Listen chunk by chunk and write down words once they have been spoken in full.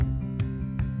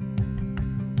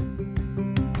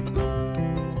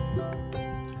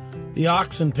The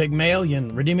Oxen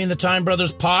Pygmalion, Redeeming the Time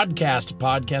Brothers podcast, a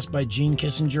podcast by Gene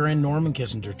Kissinger and Norman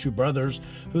Kissinger, two brothers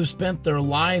who spent their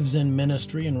lives in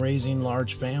ministry and raising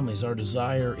large families. Our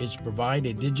desire is to provide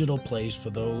a digital place for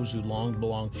those who long to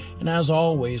belong. And as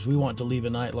always, we want to leave a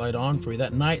nightlight on for you.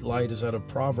 That nightlight is out of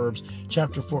Proverbs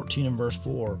chapter 14 and verse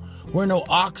 4. Where no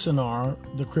oxen are,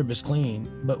 the crib is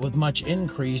clean, but with much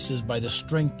increase is by the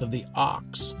strength of the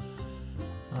ox.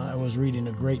 I was reading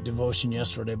a great devotion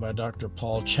yesterday by Dr.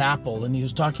 Paul Chappell, and he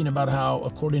was talking about how,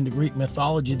 according to Greek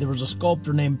mythology, there was a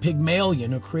sculptor named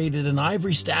Pygmalion who created an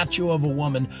ivory statue of a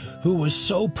woman who was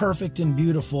so perfect and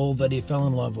beautiful that he fell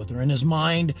in love with her. In his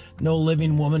mind, no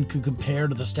living woman could compare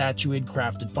to the statue he had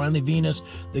crafted. Finally, Venus,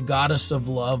 the goddess of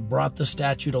love, brought the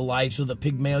statue to life so that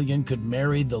Pygmalion could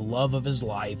marry the love of his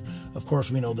life. Of course,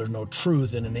 we know there's no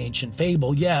truth in an ancient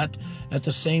fable, yet at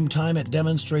the same time it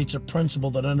demonstrates a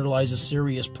principle that underlies a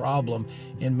serious problem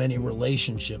in many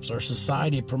relationships. Our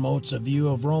society promotes a view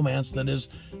of romance that is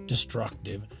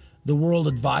destructive. The world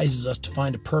advises us to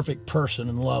find a perfect person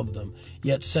and love them,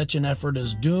 yet such an effort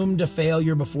is doomed to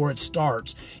failure before it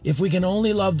starts. If we can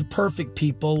only love the perfect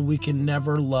people, we can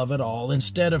never love at all.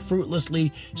 Instead of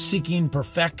fruitlessly seeking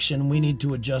perfection, we need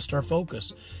to adjust our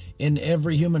focus. In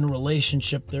every human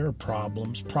relationship, there are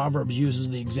problems. Proverbs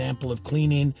uses the example of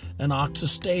cleaning an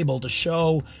ox's stable to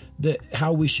show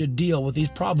how we should deal with these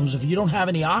problems. If you don't have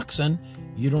any oxen,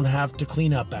 you don't have to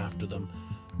clean up after them.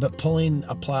 But pulling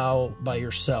a plow by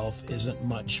yourself isn't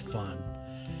much fun.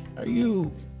 Are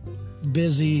you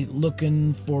busy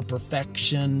looking for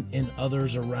perfection in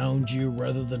others around you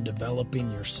rather than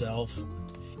developing yourself?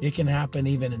 It can happen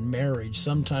even in marriage.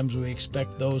 Sometimes we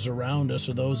expect those around us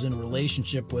or those in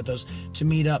relationship with us to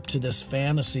meet up to this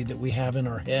fantasy that we have in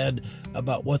our head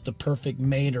about what the perfect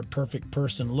mate or perfect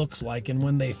person looks like. And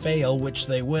when they fail, which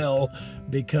they will,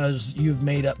 because you've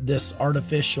made up this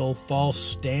artificial false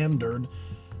standard,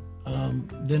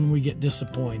 then we get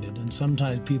disappointed. And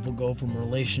sometimes people go from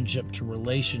relationship to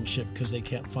relationship because they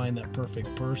can't find that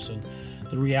perfect person.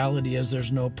 The reality is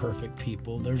there's no perfect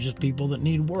people. There's just people that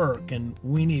need work, and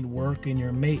we need work, and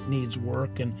your mate needs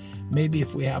work. And maybe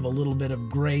if we have a little bit of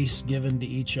grace given to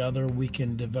each other, we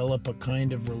can develop a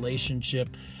kind of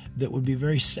relationship that would be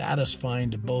very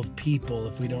satisfying to both people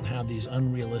if we don't have these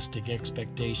unrealistic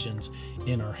expectations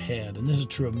in our head. And this is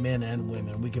true of men and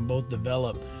women. We can both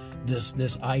develop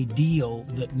this ideal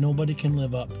that nobody can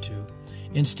live up to.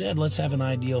 Instead, let's have an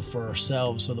ideal for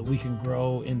ourselves so that we can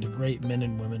grow into great men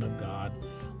and women of God.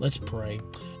 Let's pray.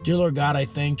 Dear Lord God, I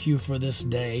thank you for this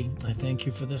day. I thank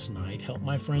you for this night. Help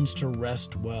my friends to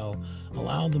rest well.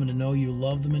 Allow them to know you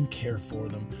love them and care for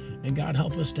them. And God,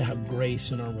 help us to have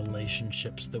grace in our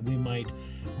relationships that we might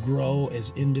grow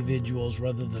as individuals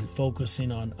rather than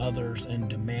focusing on others and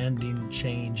demanding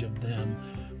change of them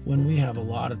when we have a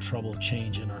lot of trouble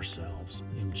changing ourselves.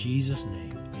 In Jesus'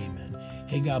 name, amen.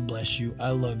 Hey, God bless you.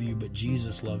 I love you, but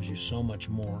Jesus loves you so much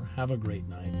more. Have a great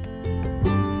night.